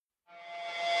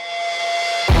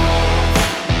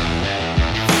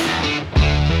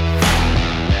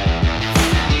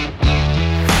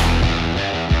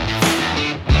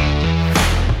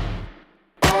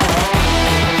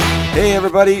Hey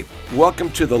everybody, welcome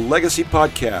to the Legacy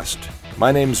Podcast.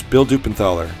 My name's Bill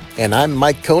Dupenthaler. And I'm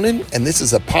Mike Conan, and this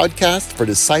is a podcast for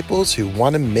disciples who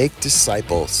want to make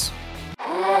disciples.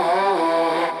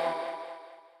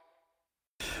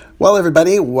 Well,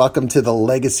 everybody, welcome to the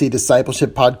Legacy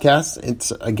Discipleship Podcast. It's,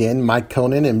 again, Mike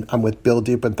Conan, and I'm with Bill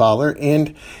Dupenthaler,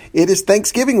 and it is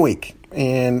Thanksgiving week,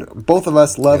 and both of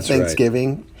us love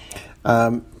Thanksgiving.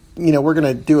 Right. We're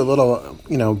going to do a little,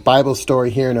 Bible story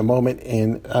here in a moment,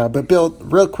 and but Bill,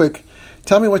 real quick,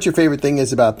 tell me what your favorite thing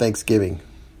is about Thanksgiving.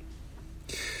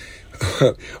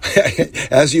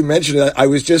 As you mentioned, I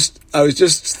was just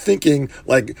thinking,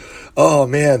 like, oh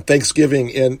man,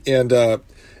 Thanksgiving, and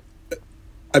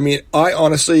I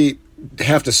honestly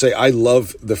have to say I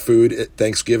love the food at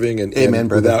Thanksgiving, and Amen,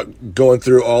 brother. Without going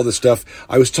through all the stuff,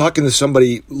 I was talking to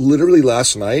somebody literally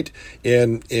last night,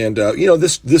 and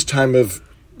this time of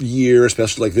year,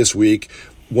 especially like this week,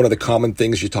 one of the common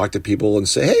things you talk to people and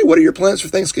say, hey, what are your plans for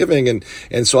Thanksgiving?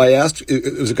 And so I asked,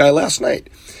 it was a guy last night,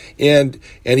 and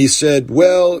he said,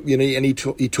 well, and he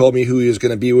told me who he was going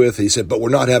to be with. He said, but we're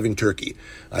not having turkey.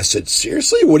 I said,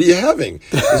 seriously, what are you having?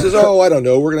 He says, oh, I don't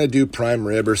know, we're going to do prime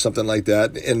rib or something like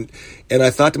that. And I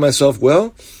thought to myself,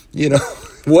 well,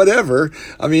 whatever.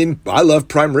 I mean, I love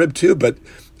prime rib too, but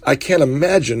I can't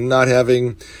imagine not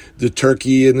having the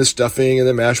turkey and the stuffing and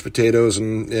the mashed potatoes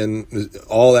and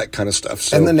all that kind of stuff.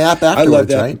 So and the nap afterwards, I love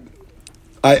that.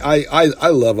 Right? I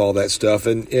love all that stuff,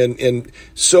 and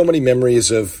so many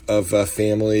memories of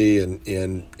family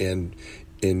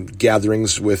and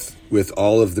gatherings with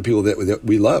all of the people that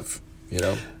we love.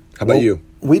 How about you?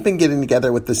 We've been getting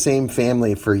together with the same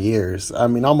family for years. I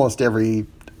mean, almost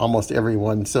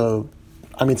everyone. So,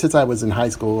 since I was in high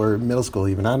school or middle school,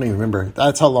 even, I don't even remember.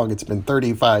 That's how long it's been,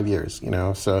 35 years,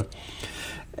 So,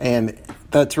 and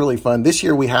that's really fun. This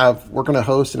year we're going to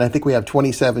host, and I think we have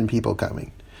 27 people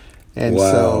coming. And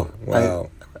wow.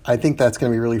 I think that's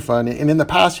going to be really fun. And in the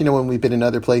past, when we've been in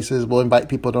other places, we'll invite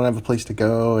people who don't have a place to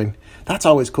go. And that's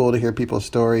always cool to hear people's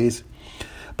stories.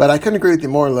 But I couldn't agree with you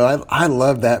more, Lou. I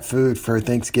love that food for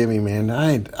Thanksgiving, man.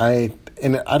 I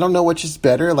don't know which is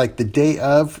better, like the day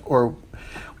of, or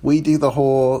we do the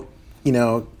whole,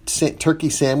 turkey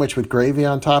sandwich with gravy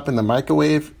on top in the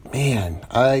microwave. Man,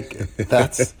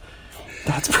 that's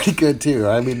pretty good too.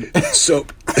 I mean, so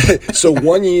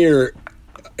 1 year,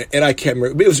 and I can't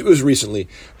remember. It was recently,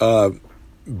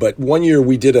 but 1 year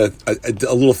we did a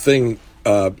little thing.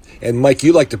 And Mike,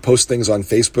 you like to post things on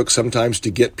Facebook sometimes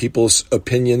to get people's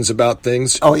opinions about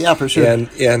things. Oh yeah, for sure.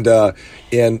 And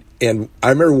I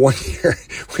remember 1 year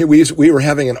we were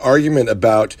having an argument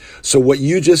about, so what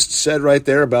you just said right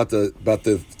there about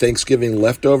the Thanksgiving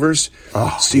leftovers.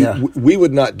 Oh, see, yeah. we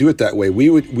would not do it that way.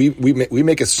 We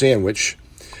make a sandwich,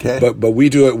 okay, but we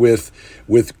do it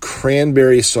with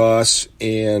cranberry sauce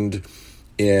and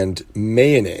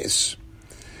mayonnaise.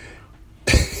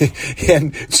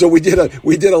 And so we did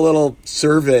a little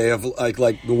survey of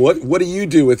like what do you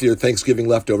do with your Thanksgiving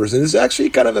leftovers? And it's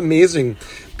actually kind of amazing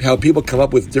how people come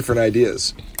up with different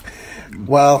ideas.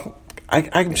 Well,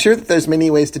 I'm sure that there's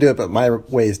many ways to do it, but my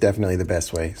way is definitely the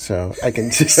best way. So I can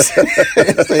just say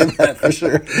that for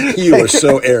sure. You are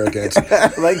so arrogant.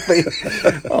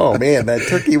 Oh man, that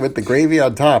turkey with the gravy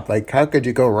on top. Like, how could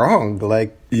you go wrong?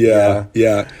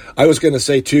 Yeah. I was going to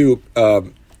say too.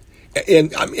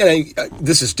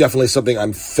 This is definitely something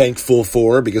I'm thankful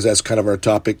for, because that's kind of our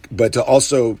topic. But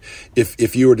also,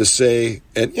 if you were to say,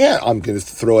 and I'm going to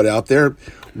throw it out there,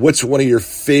 what's one of your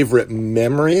favorite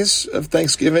memories of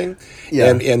Thanksgiving?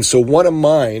 Yeah. And so one of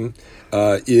mine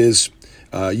is,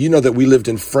 that we lived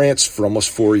in France for almost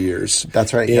 4 years.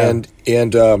 That's right. And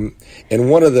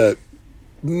one of the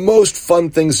most fun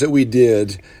things that we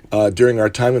did during our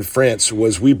time in France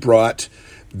was we brought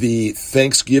the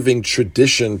Thanksgiving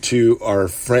tradition to our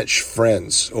French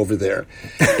friends over there.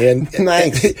 And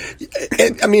nice.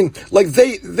 And I mean, like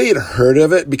they had heard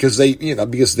of it because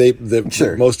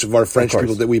Sure. most of our French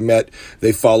people that we met,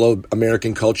 they follow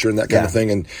American culture and that kind of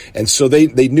thing. And so they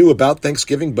knew about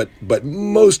Thanksgiving, but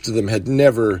most of them had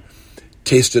never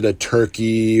tasted a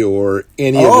turkey or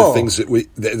any of the things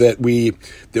that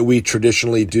we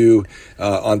traditionally do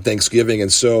on Thanksgiving.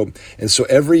 And so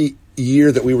every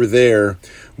year that we were there,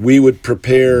 we would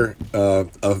prepare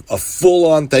a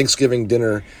full-on Thanksgiving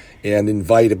dinner and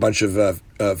invite a bunch of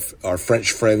our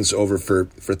French friends over for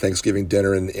Thanksgiving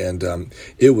dinner, and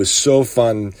it was so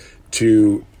fun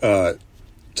to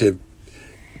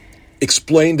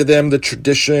explain to them the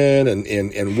tradition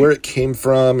and where it came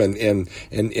from and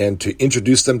to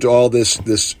introduce them to all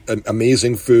this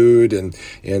amazing food and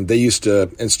they used to,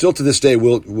 and still to this day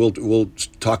we'll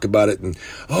talk about it and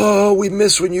we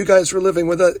miss when you guys were living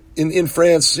with us in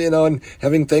France, and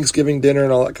having Thanksgiving dinner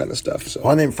and all that kind of stuff. So.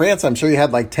 Well, and in France, I'm sure you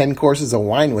had like 10 courses of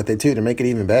wine with it too to make it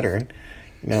even better.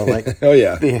 Oh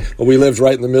yeah. Well, we lived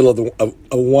right in the middle of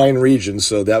a wine region,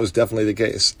 so that was definitely the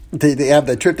case. They have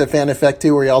the tryptophan effect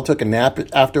too, where y'all took a nap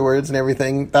afterwards and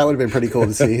everything. That would have been pretty cool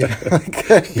to see.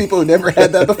 Like, people who never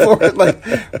had that before, like,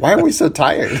 why are we so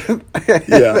tired?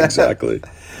 Yeah, exactly.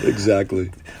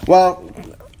 Well,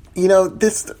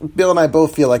 this Bill and I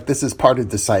both feel like this is part of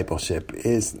discipleship.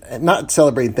 Is not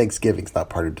celebrating Thanksgiving is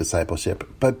not part of discipleship,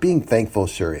 but being thankful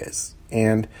sure is.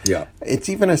 And it's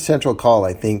even a central call,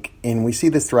 I think, and we see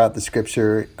this throughout the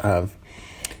Scripture of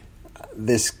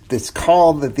this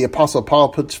call that the Apostle Paul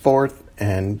puts forth,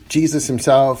 and Jesus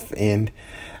himself. And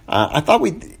I thought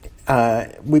we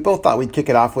both thought we'd kick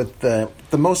it off with the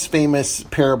most famous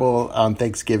parable on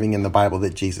Thanksgiving in the Bible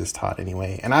that Jesus taught,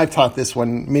 anyway. And I've taught this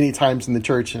one many times in the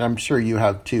church, and I'm sure you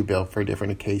have too, Bill, for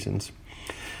different occasions.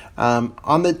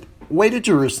 On the way to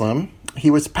Jerusalem,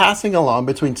 he was passing along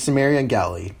between Samaria and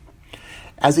Galilee.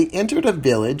 As he entered a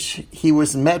village, he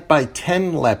was met by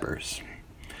 10 lepers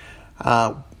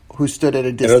who stood at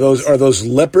a distance. And are those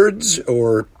leopards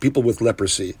or people with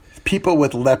leprosy? People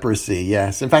with leprosy,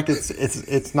 yes. In fact,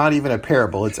 it's not even a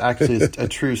parable. It's actually a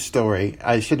true story.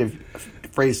 I should have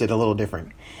phrased it a little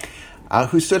different.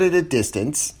 Who stood at a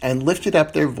distance and lifted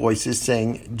up their voices,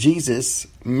 saying, "Jesus,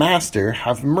 Master,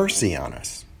 have mercy on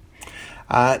us."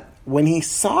 When he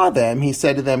saw them, he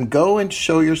said to them, "Go and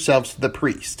show yourselves to the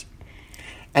priest."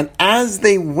 And as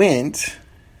they went,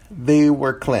 they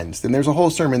were cleansed. And there's a whole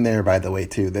sermon there, by the way,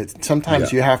 too, that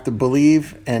sometimes you have to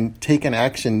believe and take an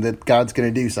action that God's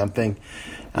going to do something.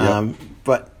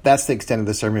 But that's the extent of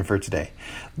the sermon for today.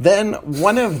 Then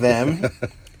one of them,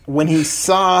 when he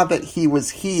saw that he was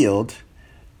healed,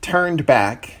 turned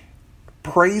back,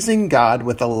 praising God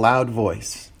with a loud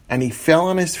voice. And he fell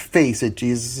on his face at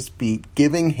Jesus' feet,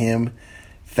 giving him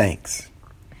thanks.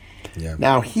 Yeah.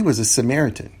 Now, he was a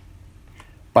Samaritan.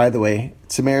 By the way,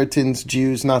 Samaritans,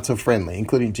 Jews, not so friendly,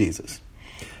 including Jesus.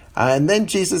 And then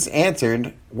Jesus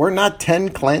answered, "Were not 10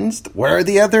 cleansed? Where are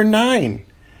the other 9?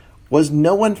 Was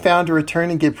no one found to return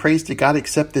and give praise to God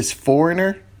except this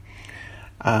foreigner?"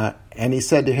 And he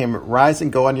said to him, "Rise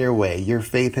and go on your way. Your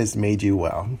faith has made you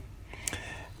well."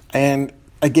 And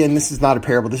again, this is not a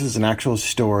parable. This is an actual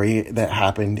story that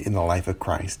happened in the life of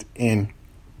Christ. And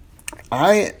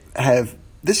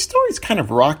this story's kind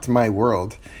of rocked my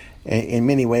world in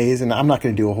many ways, and I'm not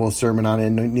going to do a whole sermon on it,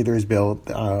 and neither is Bill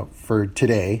for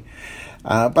today.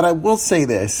 But I will say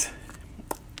this.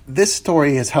 This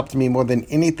story has helped me more than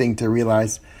anything to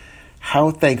realize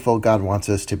how thankful God wants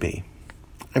us to be.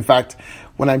 In fact,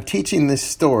 when I'm teaching this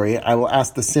story, I will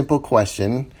ask the simple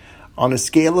question, on a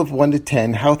scale of 1 to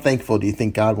 10, how thankful do you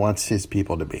think God wants his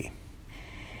people to be?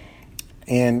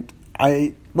 And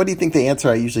what do you think the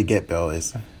answer I usually get, Bill,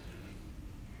 is?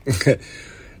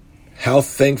 How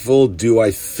thankful do I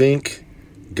think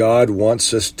God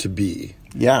wants us to be?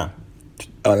 Yeah.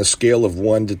 On a scale of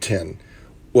 1 to 10.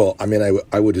 Well, I mean,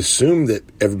 I would assume that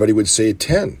everybody would say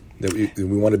 10, that we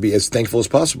want to be as thankful as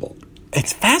possible.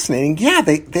 It's fascinating. Yeah,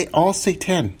 they all say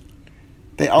 10.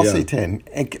 They all say 10.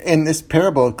 And this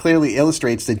parable clearly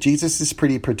illustrates that Jesus is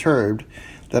pretty perturbed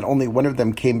that only one of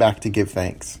them came back to give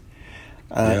thanks.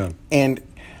 And,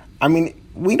 I mean,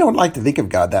 we don't like to think of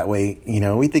God that way.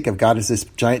 We think of God as this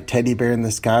giant teddy bear in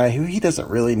the sky who he doesn't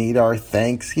really need our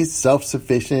thanks. He's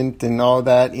self-sufficient and all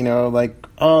that,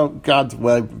 God's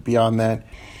well beyond that.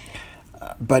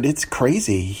 But it's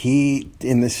crazy.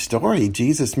 In this story,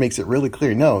 Jesus makes it really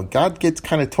clear. No, God gets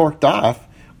kind of torqued off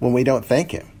when we don't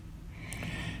thank him.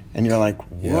 And you're like,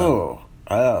 whoa,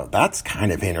 that's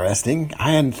kind of interesting.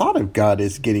 I hadn't thought of God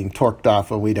as getting torqued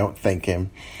off when we don't thank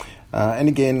him. And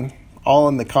again, all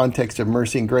in the context of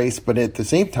mercy and grace, but at the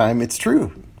same time, it's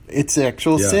true. It's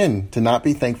actual sin. To not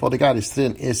be thankful to God is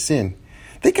sin.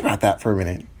 Think about that for a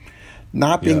minute.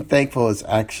 Not being thankful is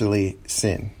actually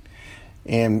sin.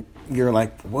 And you're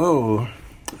like, whoa.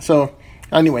 So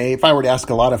anyway, if I were to ask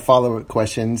a lot of follow-up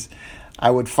questions, I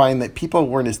would find that people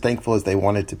weren't as thankful as they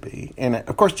wanted to be. And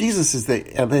of course, Jesus is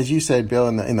as you said, Bill,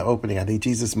 in the opening, I think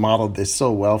Jesus modeled this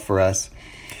so well for us.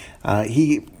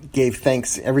 He gave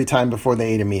thanks every time before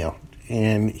they ate a meal.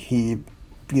 And he,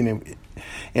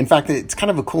 in fact, it's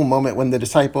kind of a cool moment when the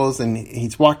disciples, and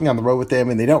he's walking on the road with them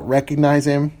and they don't recognize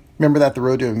him. Remember that, the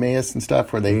road to Emmaus and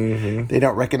stuff, where they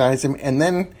don't recognize him. And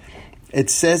then it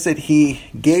says that he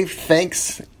gave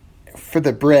thanks for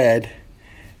the bread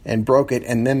and broke it,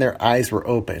 and then their eyes were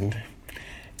opened.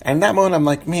 And that moment, I'm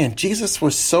like, man, Jesus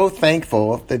was so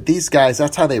thankful that these guys,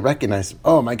 that's how they recognize,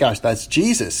 oh my gosh, that's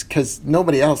Jesus, because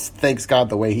nobody else thanks God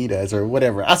the way he does, or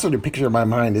whatever. That's what the picture in my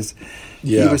mind is.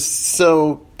 He was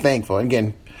so thankful. And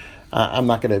again, I'm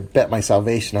not going to bet my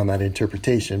salvation on that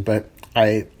interpretation, but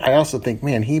I also think,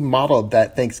 man, he modeled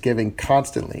that Thanksgiving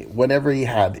constantly. Whatever he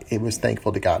had, it was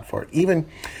thankful to God for it. Even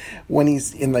when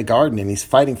he's in the garden and he's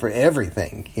fighting for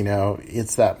everything,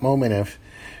 it's that moment of,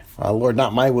 Lord,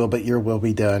 not my will, but your will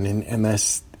be done. And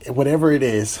that's, whatever it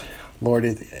is, Lord,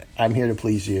 I'm here to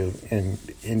please you. And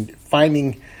in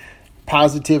finding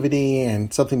positivity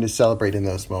and something to celebrate in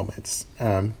those moments.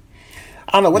 I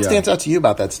don't know, what stands out to you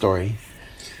about that story?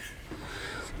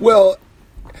 Well,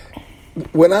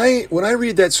 when I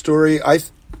read that story,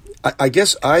 I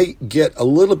guess I get a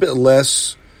little bit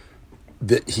less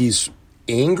that he's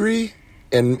angry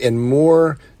and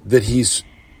more that he's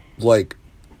like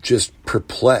just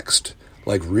perplexed.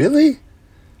 Like, really?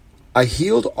 I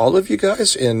healed all of you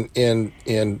guys and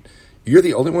you're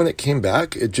the only one that came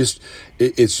back? It's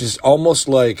just almost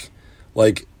like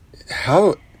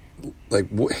how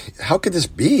could this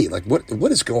be? Like,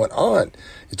 what is going on?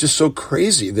 It's just so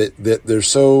crazy that they're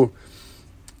so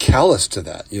callous to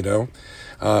that,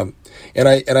 and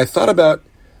I thought about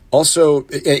also,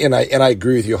 and I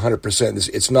agree with you 100%.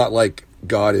 It's not like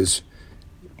God is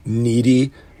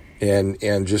needy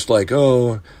and just like,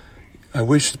 oh, I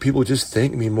wish people would just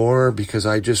thank me more because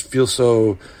I just feel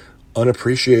so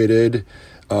unappreciated.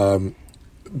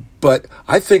 But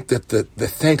I think that the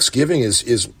Thanksgiving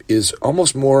is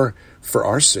almost more for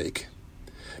our sake,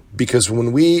 because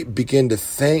when we begin to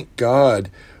thank God,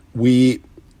 we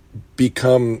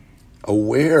become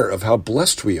aware of how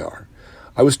blessed we are.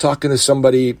 I was talking to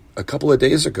somebody a couple of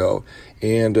days ago,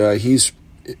 and he's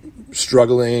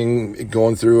struggling,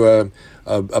 going through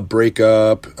a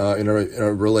breakup in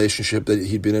a relationship that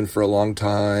he'd been in for a long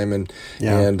time, and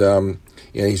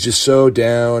he's just so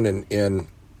down, and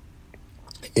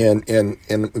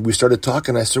we started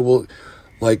talking. I said, well,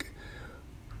 like,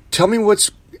 tell me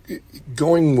what's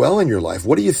going well in your life.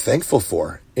 What are you thankful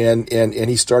for? And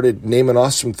he started naming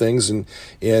off some things, and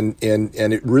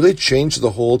it really changed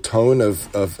the whole tone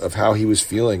of how he was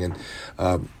feeling. And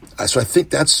so I think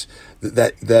that's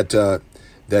that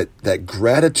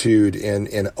gratitude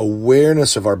and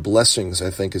awareness of our blessings, I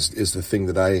think is the thing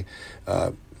that I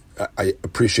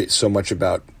appreciate so much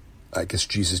about, I guess,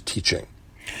 Jesus' teaching.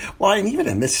 Well, and even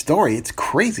in this story, it's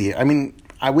crazy. I mean,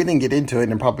 we didn't get into it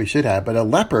and probably should have, but a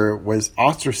leper was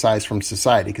ostracized from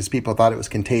society because people thought it was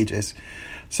contagious.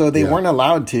 So they weren't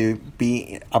allowed to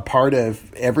be a part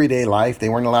of everyday life. They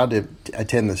weren't allowed to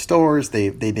attend the stores. They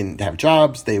didn't have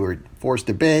jobs. They were forced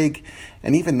to beg.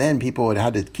 And even then, people would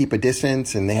have to keep a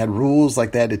distance, and they had rules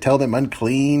like they had to tell them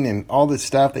unclean and all this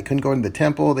stuff. They couldn't go into the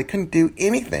temple. They couldn't do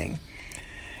anything.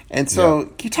 And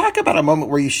so you talk about a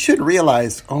moment where you should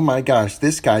realize, oh my gosh,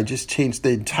 this guy just changed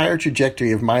the entire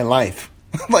trajectory of my life.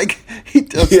 Like, he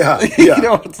does,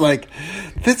 it's like,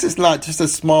 this is not just a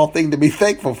small thing to be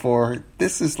thankful for.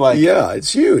 This is like,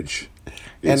 it's huge.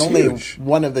 And only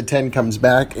one of the 10 comes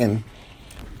back, and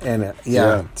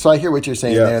So I hear what you're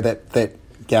saying there.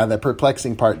 That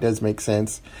perplexing part does make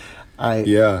sense.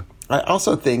 I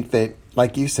also think that,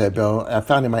 like you said, Bill, I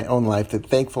found in my own life that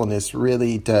thankfulness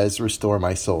really does restore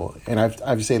my soul. And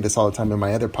I've said this all the time in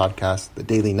my other podcast, The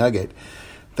Daily Nugget,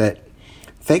 that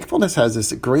thankfulness has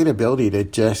this great ability to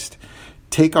just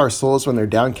take our souls when they're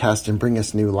downcast and bring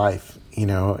us new life,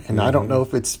 And I don't know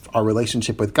if it's our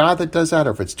relationship with God that does that,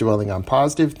 or if it's dwelling on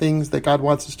positive things that God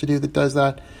wants us to do that does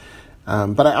that.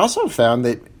 But I also found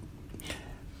that,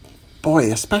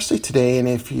 boy, especially today, and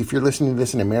if you're listening to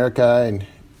this in America, and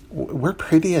we're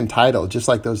pretty entitled, just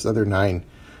like those other 9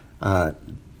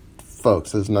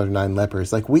 folks, those other 9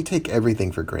 lepers. Like, we take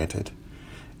everything for granted.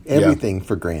 Everything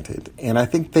for granted. And I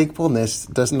think thankfulness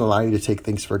doesn't allow you to take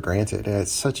things for granted. And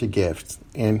it's such a gift.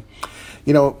 And,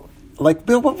 like,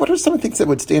 Bill, what are some things that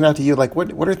would stand out to you? Like,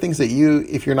 what are things that you,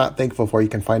 if you're not thankful for, you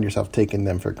can find yourself taking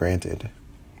them for granted?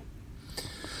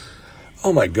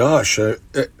 Oh my gosh.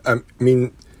 I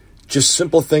mean, just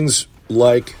simple things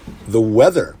like the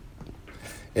weather.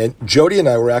 And Jody and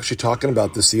I were actually talking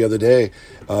about this the other day,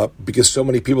 because so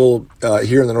many people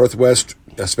here in the Northwest,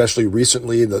 especially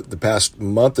recently, the past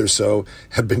month or so,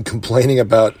 have been complaining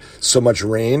about so much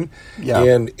rain.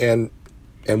 And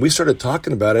we started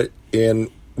talking about it,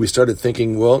 and we started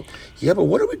thinking, well, but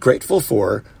what are we grateful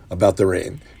for about the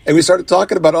rain? And we started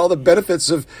talking about all the benefits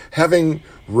of having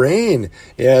rain,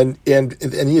 and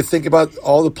you think about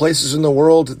all the places in the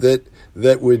world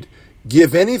that would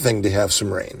give anything to have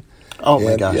some rain. Oh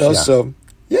my gosh!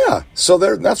 So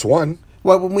that's one.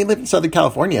 Well, when we lived in Southern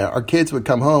California, our kids would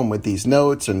come home with these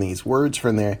notes and these words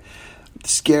from there,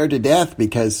 scared to death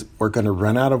because we're going to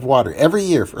run out of water. Every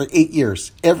year for 8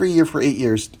 years,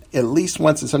 at least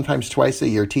once and sometimes twice a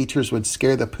year, teachers would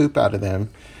scare the poop out of them.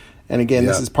 And again,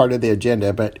 this is part of the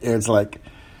agenda, but it's like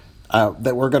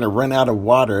that we're going to run out of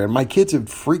water. And my kids would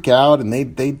freak out and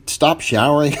they'd stop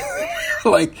showering.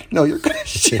 Like, no, you're going to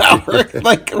shower.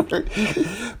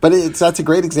 But that's a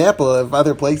great example of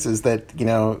other places that,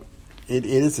 it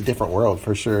is a different world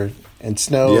for sure. And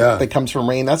snow that comes from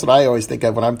rain. That's what I always think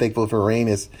of when I'm thankful for rain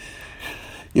is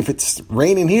if it's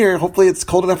raining here, hopefully it's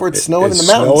cold enough where it's snowing in the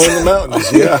mountains. Snowing in the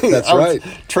mountains, yeah, that's right.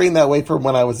 Trained that way from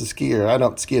when I was a skier. I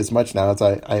don't ski as much now as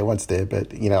I once did,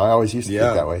 but, I always used to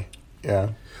think that way. Yeah.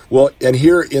 Well, and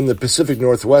here in the Pacific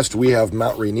Northwest, we have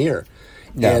Mount Rainier.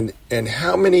 Yeah. And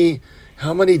how many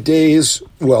days,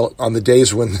 well, on the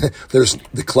days when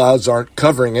the clouds aren't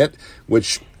covering it,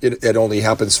 which it only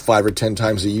happens 5 or 10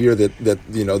 times a year that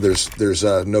there's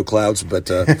no clouds, but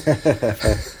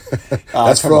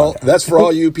that's for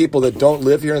all you people that don't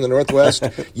live here in the Northwest.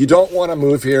 You don't want to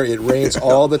move here. It rains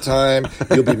all the time.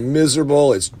 You'll be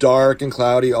miserable. It's dark and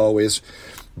cloudy always.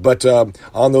 But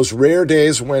on those rare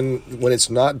days when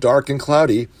it's not dark and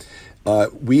cloudy,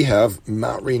 we have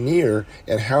Mount Rainier.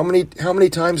 And how many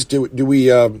times do we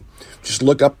just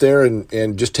look up there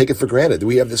and just take it for granted?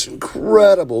 We have this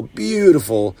incredible,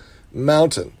 beautiful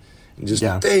mountain. And just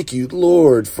thank you,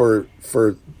 Lord, for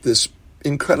this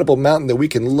incredible mountain that we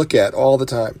can look at all the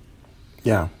time.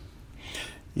 Yeah.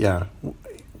 Yeah.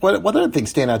 What other things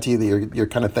stand out to you that you're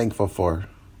kind of thankful for?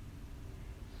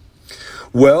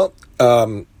 Well,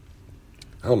 oh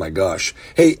my gosh.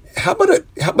 Hey, how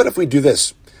about if we do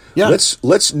this? Yeah.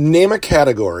 Let's name a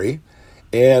category,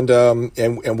 and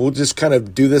we'll just kind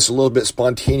of do this a little bit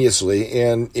spontaneously,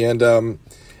 and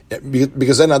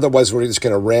because then otherwise we're just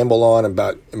going to ramble on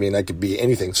about. I mean, that could be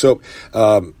anything. So,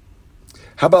 how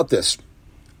about this?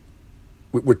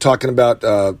 We're talking about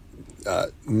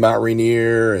Mount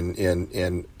Rainier and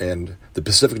the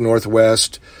Pacific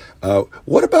Northwest.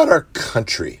 What about our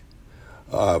country?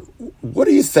 What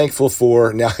are you thankful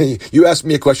for? Now, you asked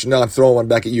me a question, now I'm throwing one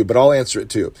back at you, but I'll answer it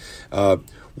too.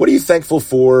 What are you thankful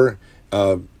for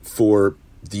the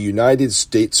United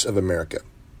States of America?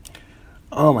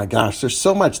 Oh my gosh, there's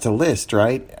so much to list,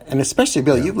 right? And especially,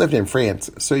 Bill, you've lived in France,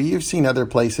 so you've seen other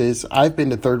places. I've been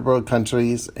to third world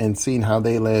countries and seen how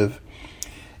they live.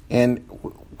 And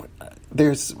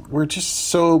we're just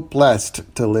so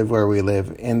blessed to live where we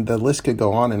live, and the list could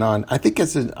go on and on. I think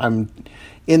I'm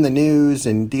in the news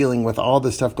and dealing with all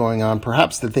the stuff going on,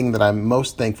 perhaps the thing that I'm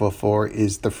most thankful for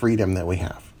is the freedom that we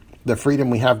have. The freedom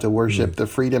we have to worship, the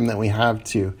freedom that we have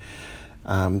to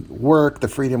work, the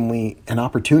freedom and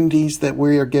opportunities that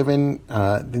we are given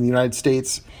in the United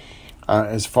States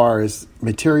as far as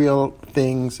material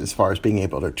things, as far as being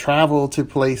able to travel to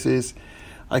places.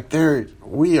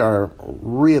 We are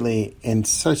really in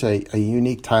such a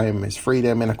unique time as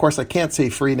freedom. And of course, I can't say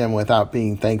freedom without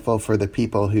being thankful for the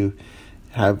people who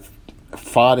have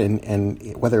fought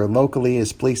and whether locally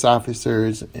as police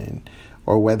officers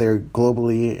or whether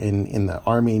globally in the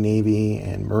Army, Navy,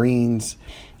 and Marines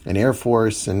and Air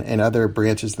Force and other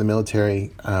branches of the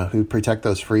military who protect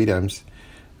those freedoms.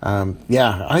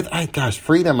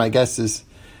 Freedom, I guess,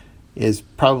 is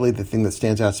probably the thing that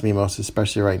stands out to me most,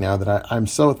 especially right now, that I'm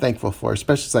so thankful for,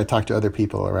 especially as I talk to other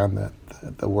people around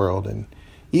the world. And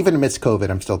even amidst COVID,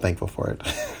 I'm still thankful for it.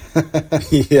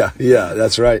 Yeah,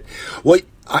 that's right. Well,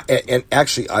 I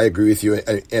agree with you.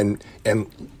 And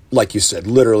like you said,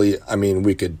 literally, I mean,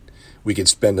 we could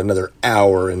spend another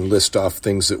hour and list off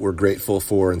things that we're grateful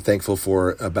for and thankful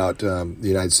for about the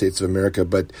United States of America.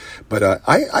 But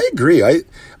I agree. I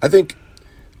think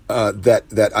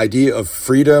that idea of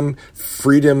freedom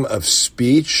of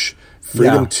speech,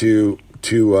 freedom to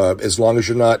as long as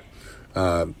you're not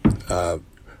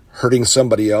hurting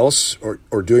somebody else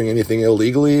or doing anything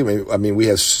illegally. I mean, we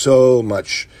have so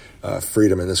much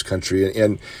freedom in this country,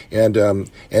 and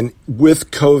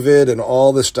with COVID and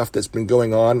all the stuff that's been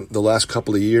going on the last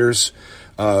couple of years,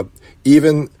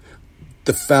 even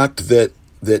the fact that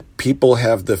people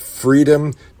have the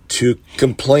freedom to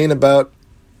complain about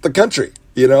the country,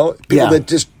 people that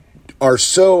just are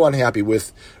so unhappy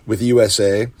with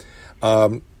USA.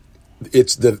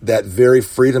 It's that very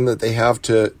freedom that they have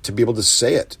to be able to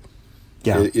say it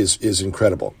is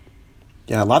incredible.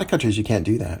 Yeah, a lot of countries you can't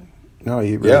do that. No,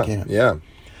 you really can't. Yeah.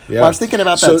 Well, I was thinking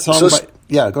about that song.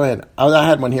 Go ahead. I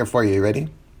had one here for you. You ready?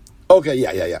 Okay,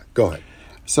 yeah. Go ahead.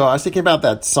 So I was thinking about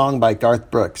that song by Garth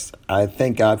Brooks, I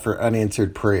Thank God for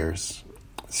Unanswered Prayers.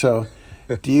 So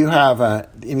Do you have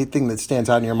anything that stands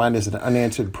out in your mind as an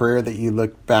unanswered prayer that you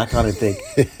look back on and think,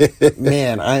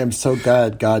 man, I am so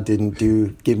glad God didn't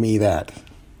give me that?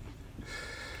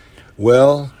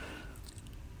 Well,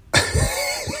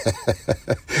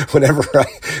 whenever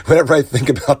I think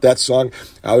about that song,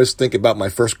 I always think about my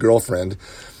first girlfriend,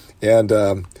 and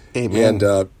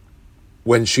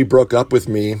when she broke up with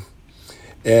me,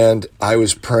 and I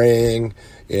was praying,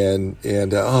 and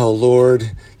oh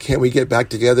Lord, can't we get back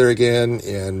together again?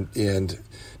 And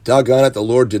doggone it, the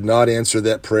Lord did not answer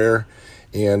that prayer,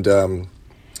 and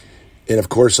of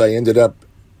course I ended up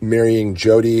marrying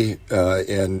Jody,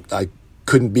 and I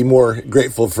couldn't be more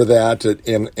grateful for that,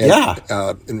 and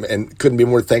couldn't be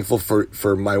more thankful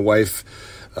for my wife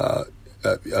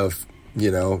of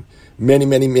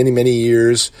many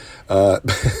years.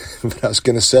 But I was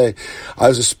going to say, I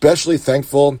was especially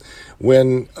thankful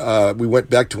when we went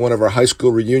back to one of our high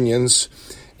school reunions,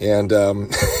 and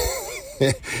and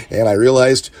I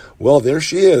realized, well, there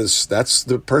she is. That's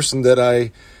the person that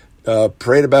I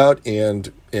prayed about,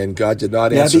 and God did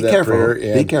not answer that prayer.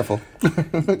 And, be careful.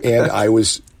 And I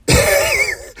was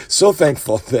so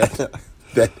thankful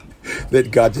that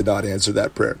God did not answer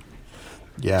that prayer.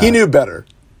 Yeah, He knew better.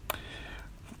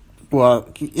 Well,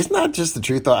 it's not just the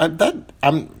truth, though.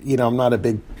 I'm not a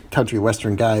big country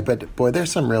western guy, but boy,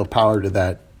 there's some real power to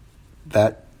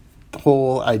that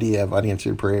whole idea of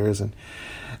unanswered prayers. And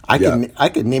I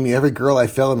could name you every girl I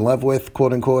fell in love with,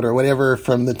 quote unquote, or whatever,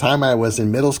 from the time I was in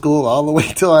middle school all the way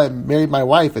till I married my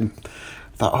wife, and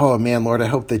thought, oh man, Lord, I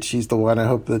hope that she's the one. I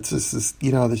hope that this is,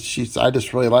 I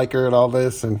just really like her and all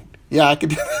this. And yeah, I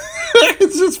could.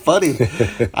 It's just funny.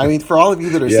 I mean, for all of you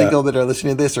that are single that are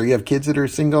listening to this, or you have kids that are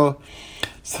single,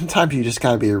 sometimes you just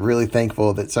gotta be really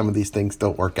thankful that some of these things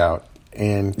don't work out.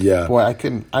 And boy,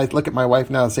 I look at my wife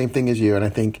now, the same thing as you, and I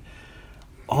think,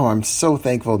 oh, I'm so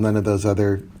thankful none of those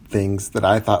other things that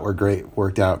I thought were great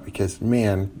worked out, because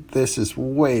man, this is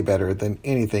way better than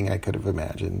anything I could have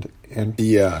imagined. And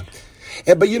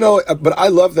but I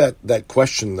love that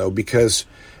question though, because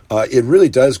it really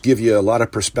does give you a lot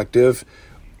of perspective,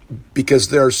 because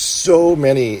there are so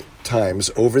many times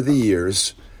over the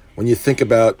years when you think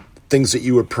about things that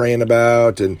you were praying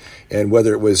about, and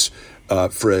whether it was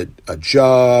for a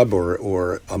job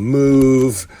or a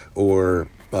move or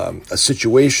a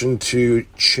situation to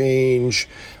change,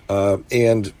 and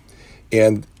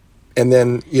then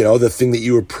the thing that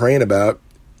you were praying about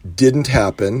didn't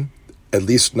happen, at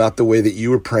least not the way that you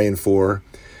were praying for.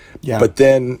 Yeah. But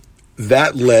then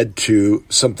that led to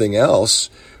something else,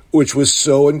 which was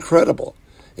so incredible,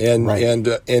 and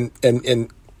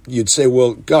you'd say,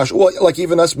 well, gosh, like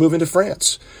even us moving to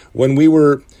France, when we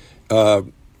were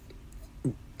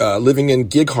living in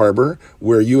Gig Harbor,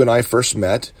 where you and I first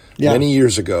met many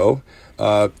years ago,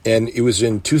 and it was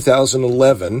in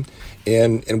 2011,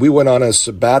 and we went on a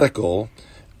sabbatical,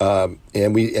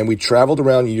 and we traveled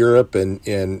around Europe, and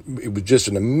it was just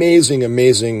an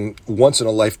amazing once in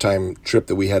a lifetime trip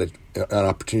that we had an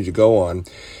opportunity to go on,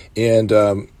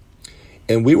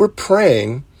 and we were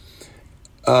praying,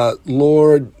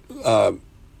 Lord,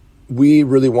 we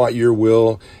really want your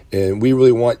will, and we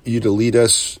really want you to lead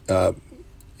us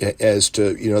as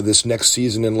to this next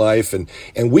season in life, and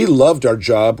we loved our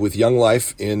job with Young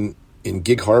Life in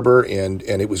Gig Harbor, and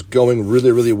it was going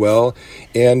really well.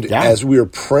 And as we were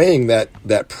praying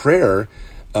that prayer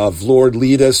of Lord,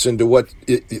 lead us into what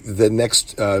the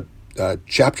next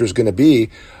chapter is going to be,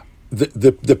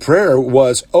 the prayer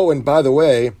was, oh, and by the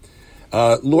way,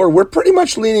 Lord, we're pretty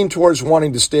much leaning towards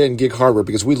wanting to stay in Gig Harbor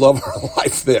because we love our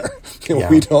life there.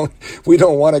 We don't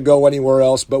want to go anywhere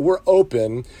else, but we're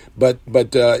open. But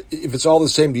if it's all the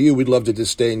same to you, we'd love to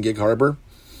just stay in Gig Harbor.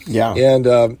 Yeah. And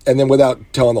then, without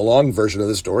telling the long version of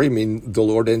the story, I mean, the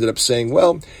Lord ended up saying,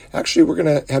 well, actually, we're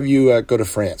going to have you go to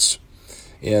France.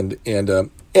 And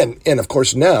of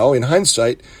course, now in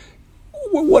hindsight,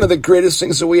 one of the greatest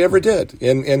things that we ever did,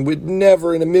 and we'd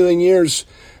never in a million years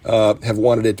have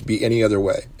wanted it to be any other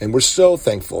way. And we're so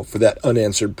thankful for that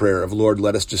unanswered prayer of, Lord,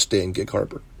 let us just stay in Gig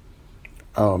Harbor.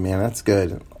 Oh man, that's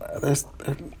good.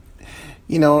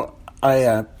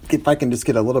 If I can just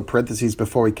get a little parentheses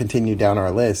before we continue down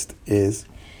our list, is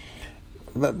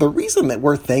the reason that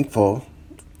we're thankful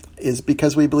is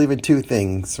because we believe in two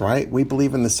things, right? We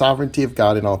believe in the sovereignty of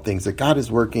God in all things, that God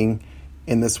is working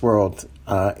in this world,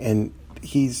 and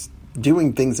he's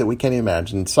doing things that we can't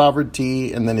imagine.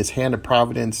 Sovereignty, and then his hand of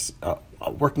providence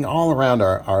working all around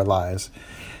our lives.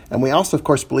 And we also, of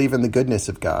course, believe in the goodness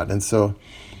of God. And so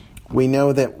we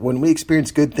know that when we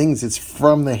experience good things, it's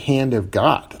from the hand of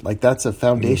God. Like, that's a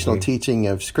foundational teaching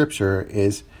of Scripture,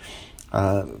 is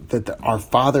that our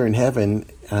Father in heaven,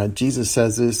 Jesus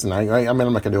says this, and I mean, I'm not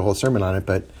going to do a whole sermon on it,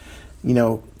 but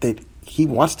that He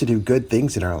wants to do good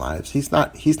things in our lives. He's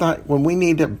not when we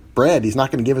need bread, He's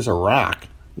not going to give us a rock.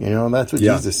 And that's what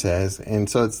Jesus says. And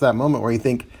so it's that moment where you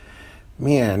think,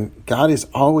 man, God is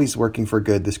always working for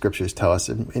good, the scriptures tell us,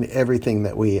 in everything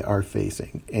that we are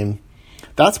facing. And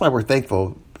that's why we're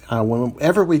thankful.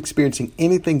 Whenever we're experiencing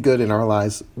anything good in our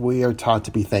lives, we are taught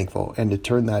to be thankful and to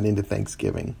turn that into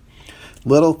thanksgiving.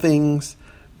 Little things,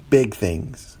 big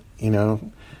things, yeah.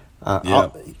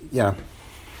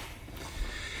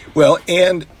 Well,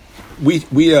 and we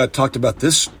talked about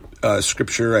this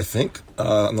scripture, I think,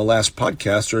 on the last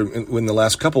podcast or in the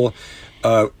last couple,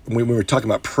 when we were talking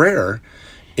about prayer,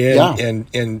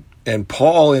 and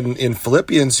Paul in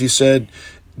Philippians, he said,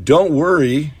 "Don't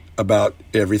worry about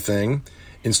everything.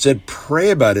 Instead, pray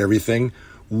about everything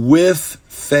with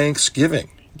thanksgiving."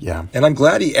 Yeah. And I'm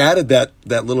glad he added that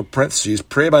little parentheses,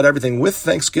 pray about everything with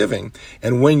thanksgiving.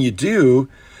 And when you do,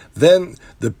 then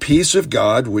the peace of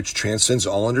God, which transcends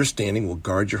all understanding, will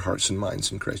guard your hearts and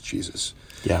minds in Christ Jesus.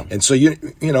 Yeah. And so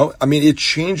it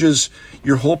changes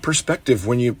your whole perspective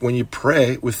when you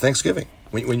pray with thanksgiving,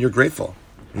 when you're grateful,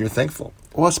 when you're thankful.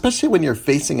 Well, especially when you're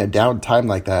facing a down time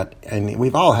like that, and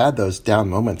we've all had those down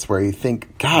moments where you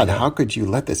think, God, how could you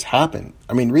let this happen?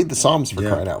 I mean, read the Psalms for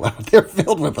crying out loud. They're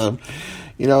filled with them.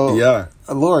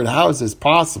 Lord, how is this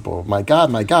possible? My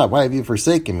God, why have you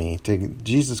forsaken me?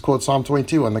 Jesus quotes Psalm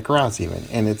 22 on the cross even.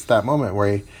 And it's that moment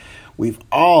where we've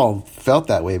all felt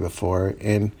that way before.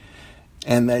 And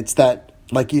it's that,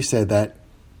 like you said, that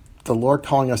the Lord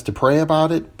calling us to pray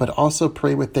about it, but also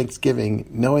pray with thanksgiving,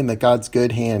 knowing that God's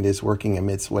good hand is working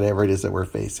amidst whatever it is that we're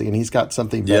facing. And He's got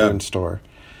something better in store.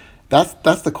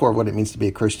 That's the core of what it means to be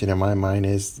a Christian in my mind,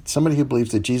 is somebody who believes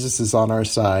that Jesus is on our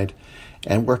side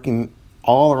and working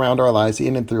all around our lives,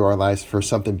 in and through our lives, for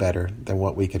something better than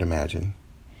what we could imagine.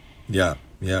 Yeah.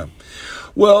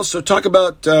 Well, so talk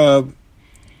about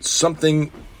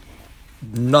something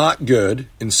not good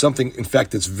and something, in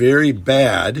fact, that's very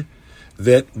bad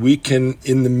that we can,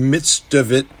 in the midst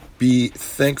of it, be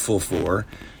thankful for.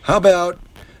 How about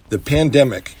the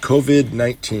pandemic,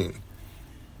 COVID-19?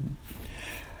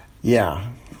 Yeah.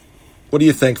 What are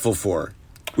you thankful for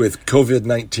with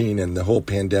COVID-19 and the whole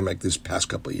pandemic this past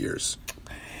couple of years?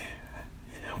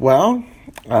 Well,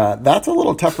 that's a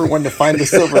little tougher one to find the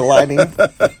silver lining,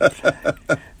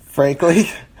 frankly.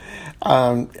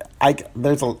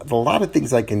 There's a lot of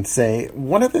things I can say.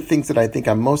 One of the things that I think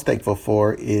I'm most thankful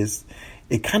for is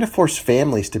it kind of forced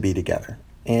families to be together.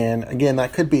 And again,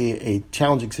 that could be a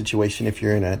challenging situation if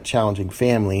you're in a challenging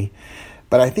family.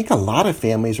 But I think a lot of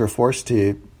families were forced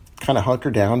to kind of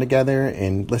hunker down together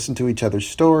and listen to each other's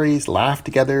stories, laugh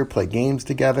together, play games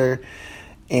together,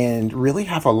 and really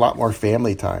have a lot more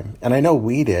family time. And I know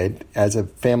we did, as a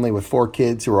family with 4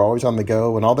 kids who were always on the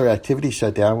go, when all their activities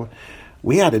shut down.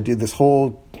 We had to do this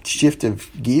whole shift of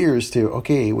gears to,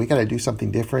 okay, we got to do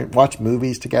something different, watch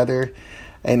movies together.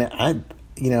 And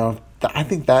I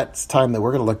think that's time that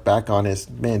we're going to look back on as,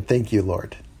 man, thank you,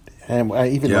 Lord. And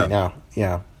even right now,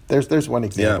 there's one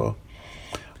example.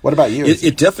 Yeah. What about you?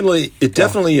 It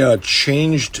definitely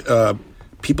changed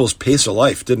people's pace of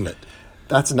life, didn't it?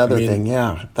 That's another thing.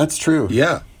 Yeah, that's true.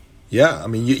 Yeah. I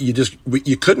mean,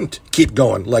 you couldn't keep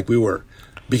going like we were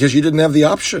because you didn't have the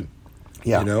option.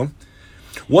 Yeah.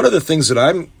 One of the things that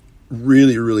I'm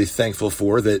really, really thankful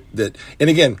for that, and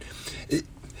again,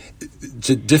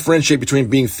 to differentiate between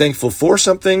being thankful for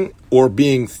something or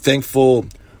being thankful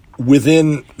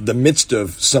within the midst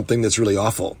of something that's really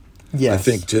awful. Yes. I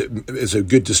think is a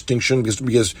good distinction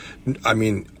because I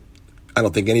mean, I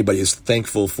don't think anybody is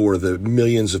thankful for the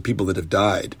millions of people that have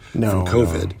died from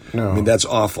COVID. No. I mean, that's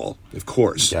awful, of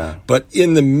course. Yeah. But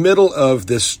in the middle of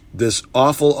this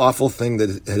awful, awful thing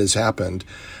that has happened,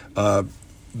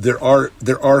 there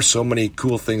are so many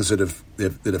cool things that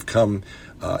have come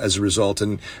as a result.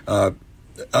 And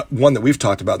one that we've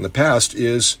talked about in the past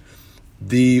is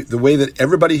the way that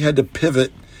everybody had to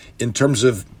pivot in terms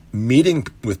of meeting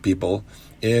with people.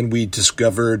 And we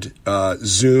discovered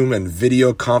Zoom and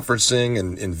video conferencing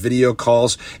and video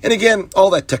calls. And again,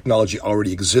 all that technology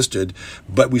already existed,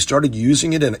 but we started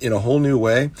using it in a whole new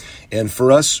way. And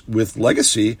for us with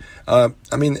Legacy,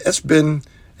 that's been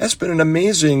an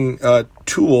amazing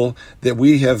tool that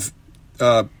we have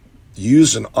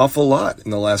used an awful lot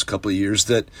in the last couple of years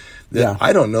that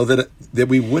I don't know that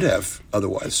we would have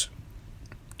otherwise.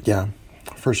 Yeah,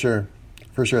 for sure.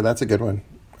 That's a good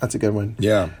one.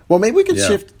 Yeah. Well, maybe we could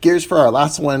shift gears for our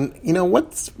last one.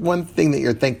 What's one thing that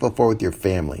you're thankful for with your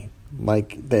family?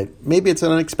 Like that maybe it's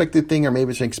an unexpected thing or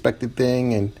maybe it's an expected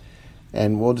thing,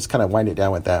 and we'll just kind of wind it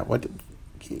down with that.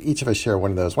 each of us share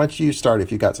one of those. Why don't you start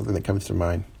if you got something that comes to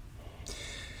mind?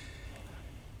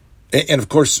 And of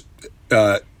course,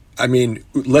 I mean,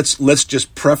 let's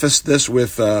just preface this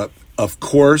with, of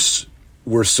course,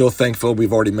 we're so thankful.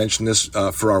 We've already mentioned this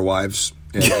for our wives,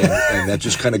 and that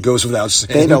just kind of goes without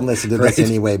saying. They don't listen to this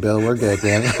anyway, Bill. We're good,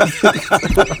 man.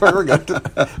 We're good.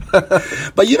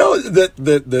 But you know,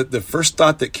 the first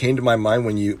thought that came to my mind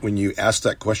when you asked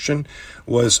that question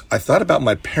was, I thought about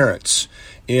my parents,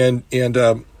 and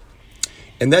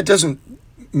that doesn't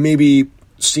maybe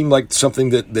seem like something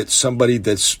that somebody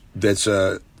that's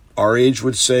our age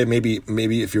would say.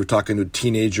 Maybe if you're talking to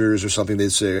teenagers or something,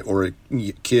 they'd say, or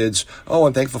kids, oh,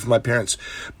 I'm thankful for my parents.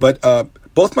 But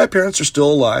both my parents are still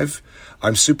alive.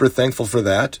 I'm super thankful for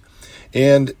that,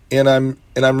 and I'm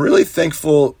really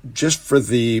thankful just for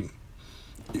the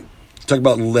talk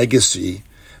about legacy,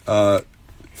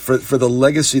 for the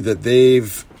legacy that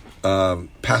they've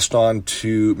passed on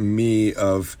to me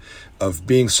of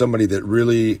being somebody that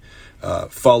really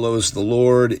follows the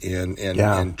Lord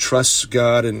and trusts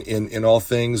God in all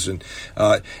things. And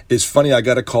it's funny, I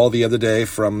got a call the other day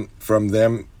from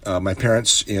them, my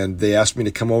parents, and they asked me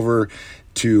to come over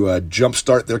to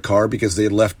jumpstart their car because they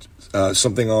had left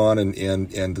something on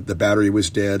and the battery was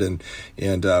dead, and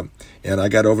I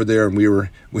got over there, and we were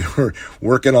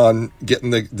working on getting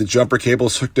the jumper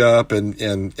cables hooked up,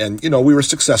 and you know, we were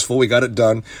successful. We got it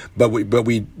done, but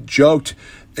we joked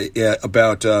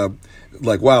about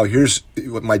like, wow, here's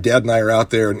my dad and I are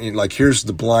out there, and like, here's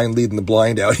the blind leading the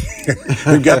blind out here.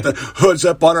 We've got the hoods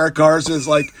up on our cars. It's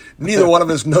like neither one of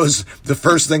us knows the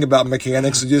first thing about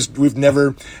mechanics. We've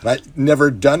never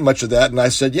done much of that. And I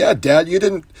said, yeah, Dad, you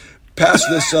didn't pass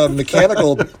this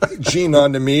mechanical gene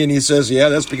on to me. And he says, yeah,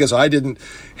 that's because I didn't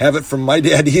have it from my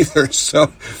dad either.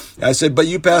 So I said, but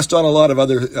you passed on a lot of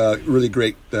other really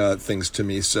great things to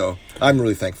me. So I'm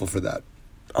really thankful for that.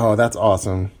 Oh, that's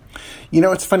awesome. You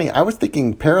know, it's funny. I was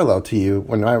thinking parallel to you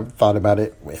when I thought about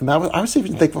it. And I was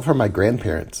even thankful for my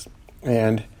grandparents.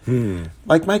 And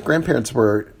like, my grandparents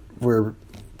were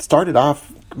started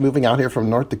off moving out here from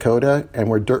North Dakota and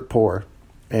were dirt poor.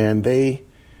 And they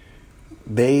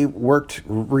worked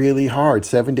really hard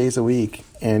 7 days a week.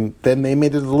 And then they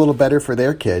made it a little better for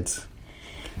their kids.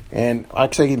 And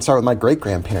actually, I can start with my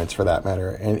great-grandparents for that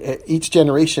matter. And each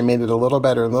generation made it a little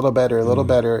better, a little better, a little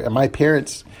better. And my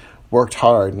parents worked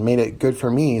hard and made it good for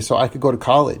me so I could go to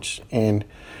college. And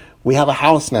we have a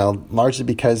house now largely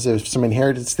because of some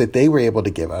inheritance that they were able to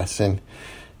give us. And,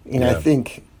 you know, I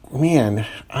think, man,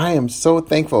 I am so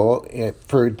thankful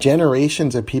for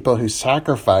generations of people who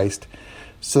sacrificed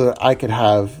so that I could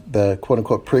have the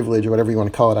quote-unquote privilege or whatever you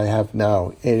want to call it I have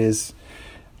now. It is,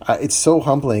 it's so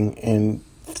humbling and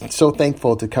so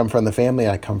thankful to come from the family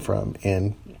I come from.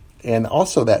 And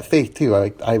also that faith, too.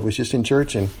 I was just in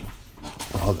church, and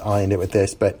I'll end it with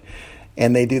this,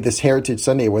 and they do this Heritage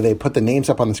Sunday where they put the names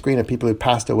up on the screen of people who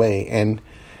passed away, and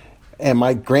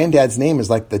my granddad's name is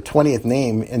like the 20th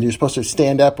name, and you're supposed to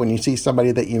stand up when you see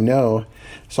somebody that you know.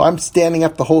 So I'm standing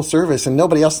up the whole service, and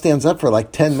nobody else stands up for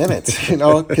like 10 minutes, you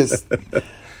know,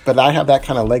 but I have that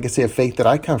kind of legacy of faith that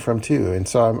I come from too, and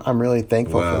so I'm really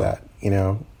thankful for that, you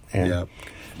know. And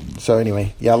so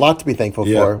anyway, a lot to be thankful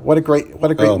for. What a great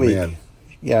week. Man.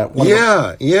 Yeah.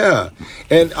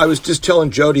 And I was just telling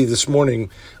Jody this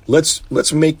morning,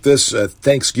 let's make this a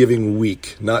Thanksgiving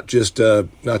week, not just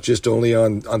only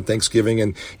on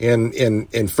Thanksgiving,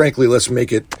 and frankly, let's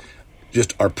make it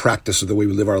just our practice of the way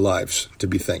we live our lives to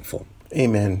be thankful.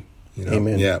 Amen. You know?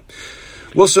 Amen. Yeah.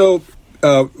 Well, so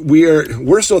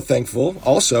we're so thankful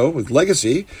also with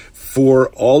Legacy for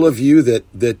all of you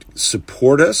that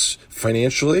support us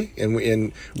financially, and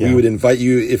we would invite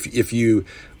you, if you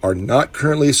are not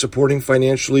currently supporting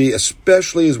financially,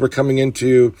 especially as we're coming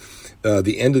into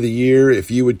the end of the year, if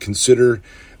you would consider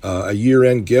a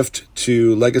year-end gift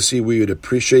to Legacy, we would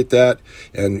appreciate that.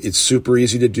 And it's super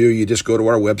easy to do. You just go to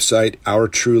our website,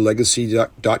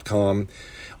 ourtruelegacy.com,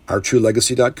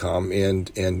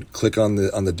 and click on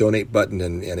the donate button,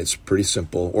 and it's pretty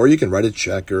simple. Or you can write a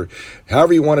check, or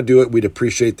however you want to do it. We'd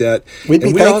appreciate that. We'd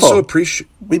be thankful.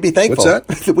 We'd be thankful.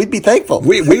 What's that? We'd be thankful.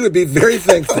 We would be very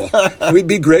thankful. We'd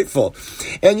be grateful.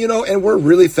 And you know, and we're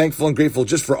really thankful and grateful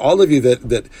just for all of you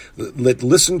that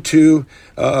listen to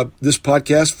this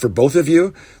podcast. For both of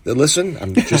you that listen,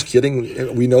 I'm just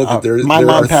kidding. We know that there my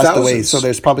mom are passed thousands. away, so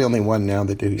there's probably only one now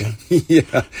that do.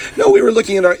 Yeah. No, we were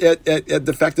looking at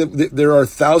the fact that there are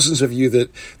thousands of you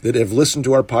that have listened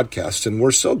to our podcast, and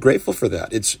we're so grateful for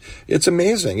that. It's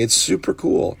amazing. It's super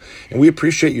cool, and we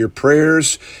appreciate your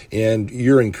prayers and your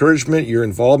your encouragement, your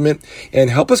involvement, and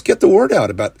help us get the word out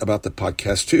about the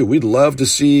podcast too. We'd love to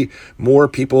see more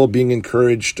people being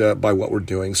encouraged by what we're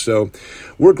doing. So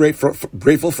we're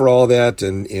grateful for all that,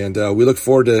 and we look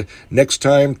forward to next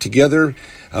time together.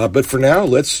 But for now,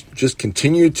 let's just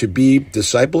continue to be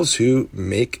disciples who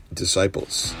make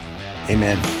disciples.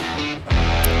 Amen.